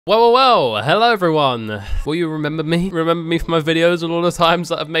Well, hello everyone. Will you remember me? Remember me from my videos and all the times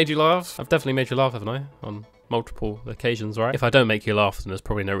that I've made you laugh? I've definitely made you laugh, haven't I? On multiple occasions, right? If I don't make you laugh, then there's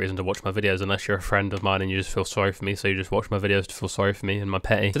probably no reason to watch my videos unless you're a friend of mine and you just feel sorry for me, so you just watch my videos to feel sorry for me and my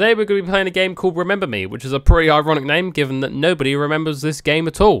petty. Today we're going to be playing a game called Remember Me, which is a pretty ironic name given that nobody remembers this game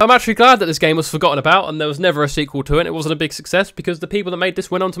at all. I'm actually glad that this game was forgotten about and there was never a sequel to it. It wasn't a big success because the people that made this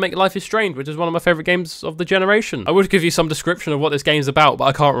went on to make Life is Strange, which is one of my favourite games of the generation. I would give you some description of what this game's about, but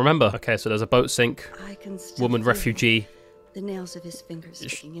I can't remember. Okay, so there's a boat sink, woman refugee. The nails of his fingers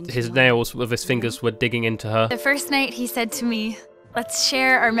digging into his nails of his fingers were digging into her. The first night he said to me, "Let's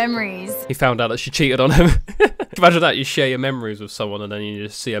share our memories." He found out that she cheated on him. Imagine that, you share your memories with someone and then you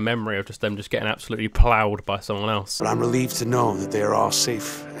just see a memory of just them just getting absolutely ploughed by someone else. But I'm relieved to know that they are all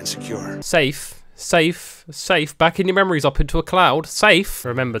safe and secure. Safe, safe, safe. Backing your memories up into a cloud. Safe.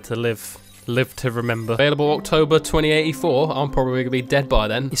 Remember to live. Live to remember. Available October 2084. I'm probably going to be dead by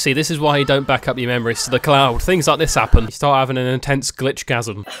then. You see, this is why you don't back up your memories to the cloud. Things like this happen. You start having an intense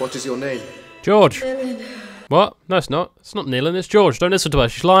glitchgasm. What is your name? George. What? No, it's not. It's not Nilan, it's George. Don't listen to her.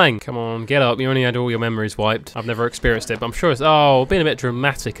 She's lying. Come on, get up. You only had all your memories wiped. I've never experienced it, but I'm sure it's... Oh, being a bit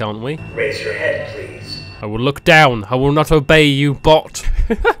dramatic, aren't we? Raise your head, please. I will look down. I will not obey you, bot.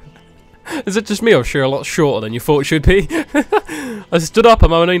 Is it just me, or is she a lot shorter than you thought it should be? I stood up,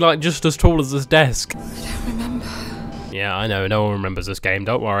 I'm only like just as tall as this desk. I don't remember. Yeah, I know, no one remembers this game,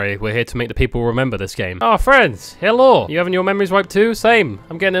 don't worry. We're here to make the people remember this game. Oh, friends, hello. You having your memories wiped too? Same,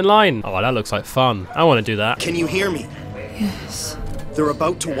 I'm getting in line. Oh, that looks like fun. I want to do that. Can you hear me? Yes. They're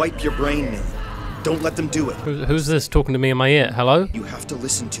about to wipe your brain, Nilan. Don't let them do it. Who's this talking to me in my ear? Hello? You have to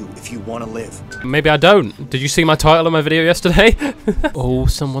listen to if you want to live. Maybe I don't. Did you see my title of my video yesterday? Oh,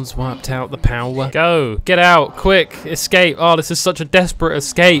 someone's wiped out the power. Go, get out, quick, escape. Oh, this is such a desperate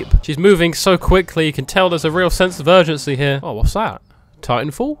escape. She's moving so quickly, you can tell there's a real sense of urgency here. Oh, what's that?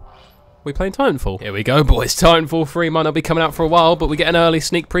 Titanfall? We playing Titanfall? Here we go, boys. Titanfall 3 might not be coming out for a while, but we get an early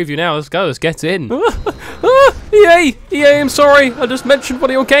sneak preview now. Let's go, let's get in. EA, I'm sorry. I just mentioned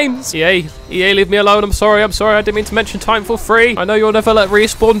one of your games. EA, leave me alone. I'm sorry. I didn't mean to mention Titanfall 3. I know you'll never let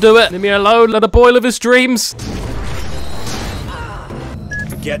Respawn do it. Leave me alone. Let a boy live his dreams.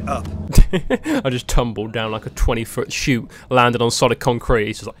 Get up. I just tumbled down like a 20-foot chute, landed on solid concrete.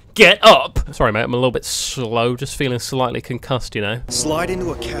 He's just like, get up! Sorry, mate, I'm a little bit slow, just feeling slightly concussed, you know. Slide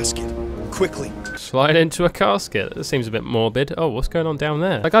into a casket. Quickly. Slide into a casket? That seems a bit morbid. Oh, what's going on down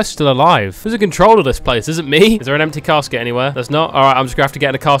there? That guy's still alive. Who's in control of this place? Is it me? Is there an empty casket anywhere? There's not? Alright, I'm just gonna have to get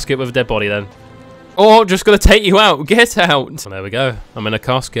in a casket with a dead body then. Or just gonna take you out. Get out! Well, there we go. I'm in a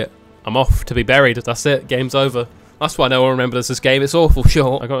casket. I'm off to be buried. That's it. Game's over. That's why no one remembers this game. It's awful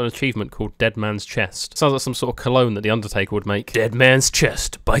short. I got an achievement called Dead Man's Chest. Sounds like some sort of cologne that the Undertaker would make. Dead Man's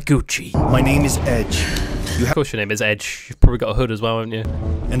Chest by Gucci. My name is Edge. Of course your name is Edge. You've probably got a hood as well, haven't you?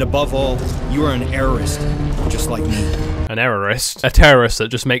 And above all, you are an errorist, just like me. An errorist? A terrorist that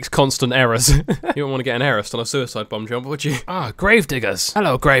just makes constant errors. You wouldn't want to get an errorist on a suicide bomb jump, would you? Ah, gravediggers.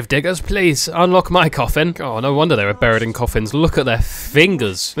 Hello, gravediggers. Please, unlock my coffin. Oh, no wonder they were buried in coffins. Look at their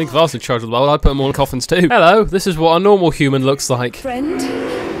fingers. I think if I was in charge of the world, I'd put them all in coffins too. Hello, this is what a normal human looks like. Friend?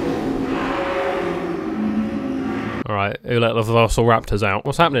 Alright, who let the Velociraptors out?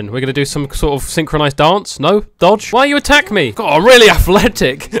 What's happening? We're going to do some sort of synchronized dance? No? Dodge? Why you attack me? God, I'm really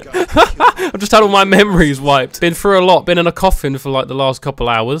athletic. I've just had all my memories wiped. Been through a lot. Been in a coffin for like the last couple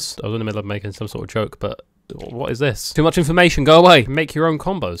hours. I was in the middle of making some sort of joke, but what is this? Too much information. Go away. Make your own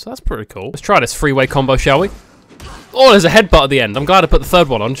combos. That's pretty cool. Let's try this three-way combo, shall we? Oh, there's a headbutt at the end. I'm glad I put the third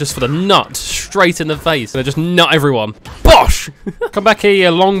one on just for the nut straight in the face. And just nut everyone. Bosh! Come back here, you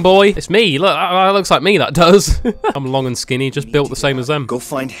long boy. It's me. Look, that looks like me, that does. I'm long and skinny, just built the same as them. Go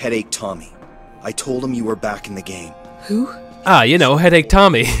find Headache Tommy. I told him you were back in the game. Who? Ah, you know, Headache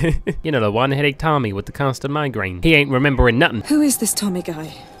Tommy. You know the one, Headache Tommy with the constant migraine. He ain't remembering nothing. Who is this Tommy guy?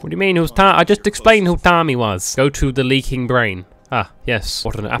 What do you mean, who's Tommy? I just explained who Tommy was. Go to the leaking brain. Ah, yes.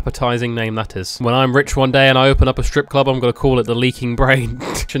 What an appetizing name that is. When I'm rich one day and I open up a strip club, I'm going to call it the Leaking Brain.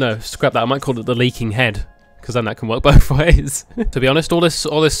 You know, scrap that. I might call it the Leaking Head, because then that can work both ways. To be honest, all this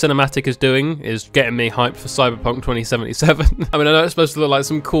cinematic is doing is getting me hyped for Cyberpunk 2077. I mean, I know it's supposed to look like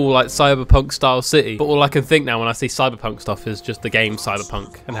some cool, like, Cyberpunk-style city, but all I can think now when I see Cyberpunk stuff is just the game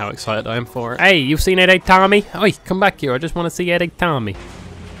Cyberpunk, and how excited I am for it. Hey, you've seen Headache Tommy? Oi, come back here. I just want to see Headache Tommy.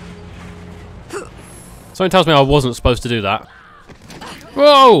 Something tells me I wasn't supposed to do that.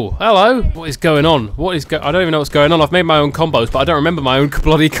 Whoa, hello. What is going on? I don't even know what's going on. I've made my own combos, but I don't remember my own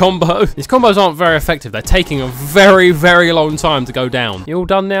bloody combo. These combos aren't very effective. They're taking a very, very long time to go down. You all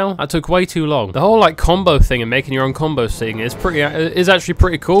done now? That took way too long. The whole like combo thing and making your own combos thing is actually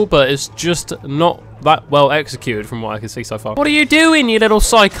pretty cool, but it's just not that well executed from what I can see so far. What are you doing, you little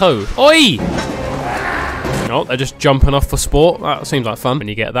psycho? Oi! Oh, they're just jumping off for sport. That seems like fun. When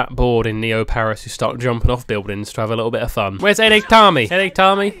you get that bored in Neo Paris, you start jumping off buildings to have a little bit of fun. Where's Headache Tommy? Headache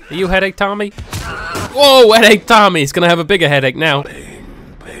Tommy? Are you Headache Tommy? Whoa, Headache Tommy! He's gonna have a bigger headache now. I'm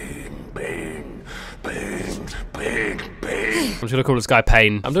just gonna call this guy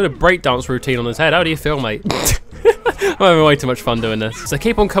Pain. I'm doing a breakdance routine on his head. How do you feel, mate? I'm having way too much fun doing this. So they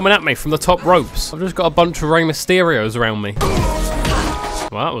keep on coming at me from the top ropes. I've just got a bunch of Rey Mysterios around me.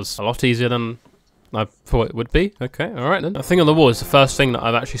 Well, that was a lot easier than I thought it would be. Okay, alright then. That thing on the wall is the first thing that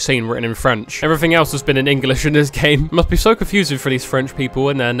I've actually seen written in French. Everything else has been in English in this game. It must be so confusing for these French people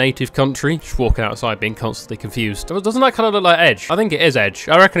in their native country. Just walking outside being constantly confused. Doesn't that kind of look like Edge? I think it is Edge.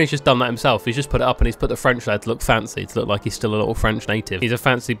 I reckon he's just done that himself. He's just put it up and he's put the French there to look fancy, to look like he's still a little French native. He's a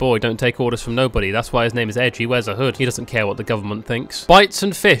fancy boy, don't take orders from nobody. That's why his name is Edge. He wears a hood. He doesn't care what the government thinks. Bites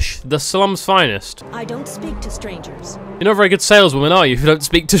and fish, the slum's finest. I don't speak to strangers. You're not a very good saleswoman, are you, if you don't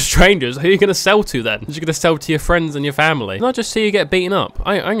speak to strangers? Who are you going to sell to then? Are you going to sell to your friends and your family? Can I just see you get beaten up?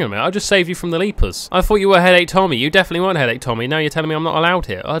 Hang on a minute, I just saved you from the Leapers. I thought you were Headache Tommy. You definitely weren't Headache Tommy. Now you're telling me I'm not allowed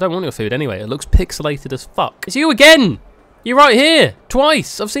here. I don't want your food anyway. It looks pixelated as fuck. It's you again! You're right here!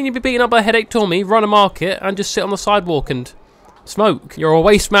 Twice! I've seen you be beaten up by Headache Tommy, run a market, and just sit on the sidewalk and smoke. You're a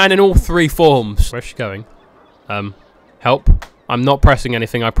waste man in all three forms. Where's she going? Help. I'm not pressing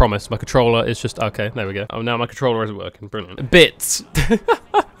anything, I promise. My controller is just... Okay, there we go. Oh, now my controller isn't working. Brilliant. Bits.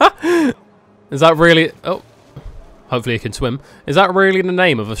 Is that really... Oh. Hopefully you can swim. Is that really the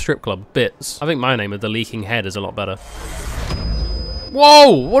name of a strip club? Bits. I think my name of the Leaking Head is a lot better.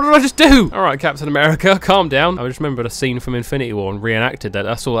 Whoa! What did I just do? Alright, Captain America, calm down. I just remembered a scene from Infinity War and reenacted that.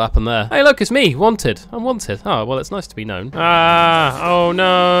 That's all that happened there. Hey, look, it's me. Wanted. I'm wanted. Oh, well, it's nice to be known. Ah! Oh,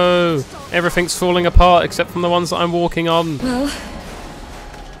 no! Everything's falling apart except from the ones that I'm walking on. Well,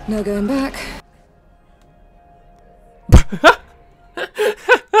 no going back.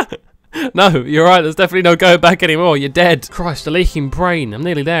 No, you're right. There's definitely no going back anymore. You're dead. Christ, a leaking brain. I'm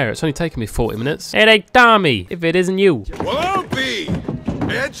nearly there. It's only taken me 40 minutes. Headache Tommy, if it isn't you. Won't be.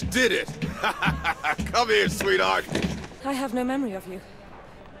 Edge did it. Come here, sweetheart. I have no memory of you.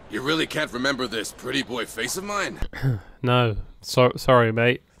 You really can't remember this pretty boy face of mine? No. Sorry,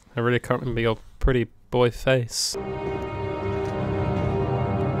 mate. I really can't remember your pretty boy face.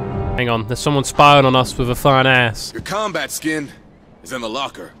 Hang on. There's someone spying on us with a fine ass. Your combat skin is in the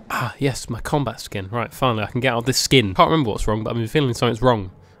locker. Ah, yes, my combat skin. Right, finally, I can get out of this skin. Can't remember what's wrong, but I'm feeling something's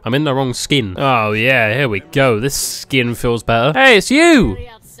wrong. I'm in the wrong skin. Oh, yeah, here we go. This skin feels better. Hey, it's you!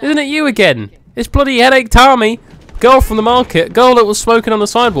 Isn't it you again? It's bloody Headache Tommy. Girl from the market. Girl that was smoking on the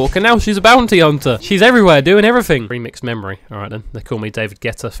sidewalk, and now she's a bounty hunter. She's everywhere, doing everything. Remixed memory. Alright then, they call me David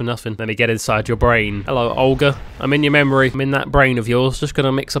Guetta for nothing. Let me get inside your brain. Hello, Olga. I'm in your memory. I'm in that brain of yours. Just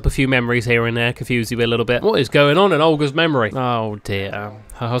gonna mix up a few memories here and there, confuse you a little bit. What is going on in Olga's memory? Oh dear.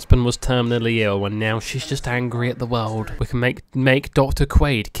 Her husband was terminally ill, and now she's just angry at the world. We can make Dr.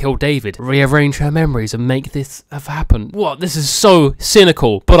 Quaid kill David, rearrange her memories, and make this have happened. What? This is so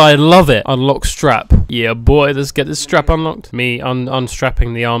cynical, but I love it. Unlock strap. Yeah, boy, let's get this strap unlocked. Me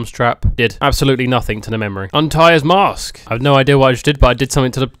unstrapping the arm strap did absolutely nothing to the memory. Untie his mask. I have no idea what I just did, but I did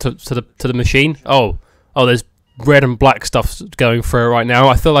something to the machine. Oh, there's red and black stuff going through it right now.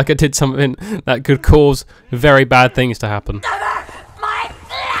 I feel like I did something that could cause very bad things to happen.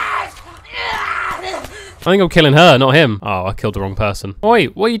 I think I'm killing her, not him. Oh, I killed the wrong person. Oi,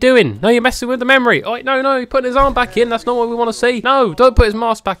 what are you doing? No, you're messing with the memory. Oi, no, you're putting his arm back in. That's not what we want to see. No, don't put his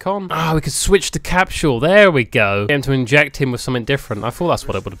mask back on. Ah, we could switch the capsule. There we go. Get him to inject him with something different. I thought that's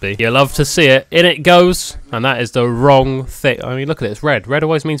what it would be. You love to see it. In it goes. And that is the wrong thing. I mean, look at it. It's red. Red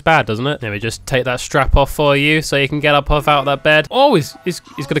always means bad, doesn't it? Let me just take that strap off for you so you can get up off out of that bed. Oh, he's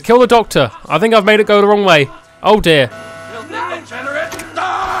going to kill the doctor. I think I've made it go the wrong way. Oh, dear.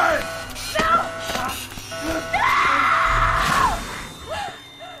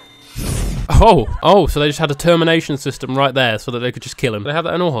 Oh, so they just had a termination system right there so that they could just kill him. They have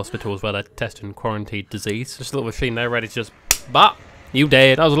that in all hospitals where they're testing quarantined disease. Just a little machine there ready to just... Bah! You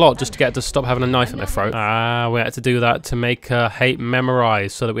dead. That was a lot just to get to stop having a knife in their throat. Ah, we had to do that to make her hate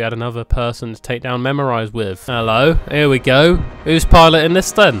Memorize so that we had another person to take down Memorize with. Hello, here we go. Who's piloting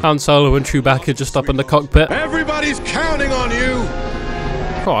this then? Han Solo and Chewbacca just up in the cockpit. Everybody's counting on you!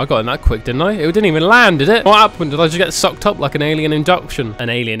 Oh, I got in that quick, didn't I? It didn't even land, did it? What happened? Did I just get sucked up like an alien induction? An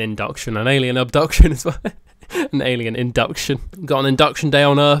alien induction, an alien abduction as well. An alien induction. Got an induction day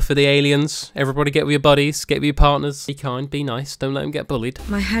on Earth for the aliens. Everybody get with your buddies, get with your partners. Be kind, be nice, don't let them get bullied.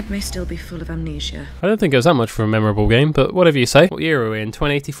 My head may still be full of amnesia. I don't think it was that much for a memorable game, but whatever you say. What year are we in?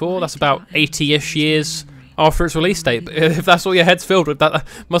 2084? That's about 80-ish years after its release date. But if that's all your head's filled with, that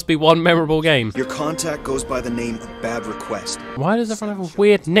must be one memorable game. Your contact goes by the name of Bad Request. Why does everyone have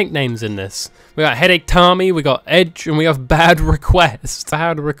weird nicknames in this? We got Headache Tommy, we got Edge, and we have Bad Request.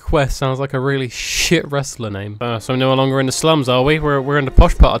 Bad Request sounds like a really shit wrestler name. So we're no longer in the slums, are we? We're in the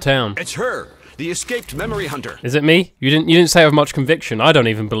posh part of town. It's her, the escaped memory hunter. Is it me? You didn't say it with much conviction. I don't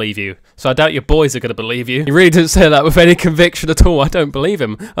even believe you. So I doubt your boys are gonna believe you. You really didn't say that with any conviction at all. I don't believe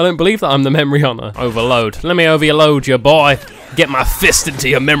him. I don't believe that I'm the memory hunter. Overload. Let me overload you, boy. Get my fist into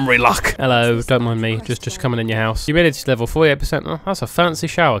your memory lock. Hello, don't mind me. Just coming in your house. Humidity level 48%. Oh, that's a fancy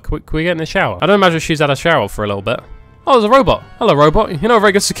shower. Can we get in the shower? I don't imagine she's had a shower for a little bit. Oh, there's a robot. Hello, robot. You're not a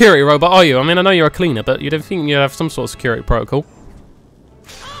very good security robot, are you? I mean, I know you're a cleaner, but you'd think you'd have some sort of security protocol.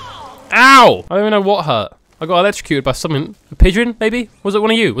 Ow! I don't even know what hurt. I got electrocuted by something. A pigeon, maybe? Was it one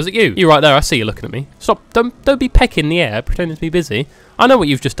of you? Was it you? You right there. I see you looking at me. Stop. Don't be pecking the air, pretending to be busy. I know what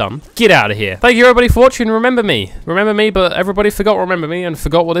you've just done. Get out of here. Thank you, everybody, for watching. Remember me. Remember me, but everybody forgot Remember Me and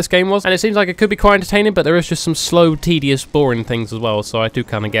forgot what this game was. And it seems like it could be quite entertaining, but there is just some slow, tedious, boring things as well. So I do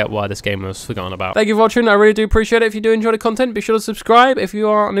kind of get why this game was forgotten about. Thank you for watching. I really do appreciate it. If you do enjoy the content, be sure to subscribe. If you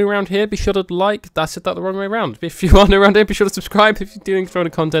are new around here, be sure to like. That's it, that's the wrong way around. If you are new around here, be sure to subscribe. If you do enjoy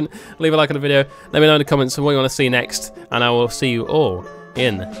the content, leave a like on the video. Let me know in the comments what you want to see next. And I will see you all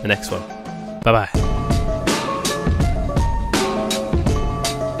in the next one. Bye-bye.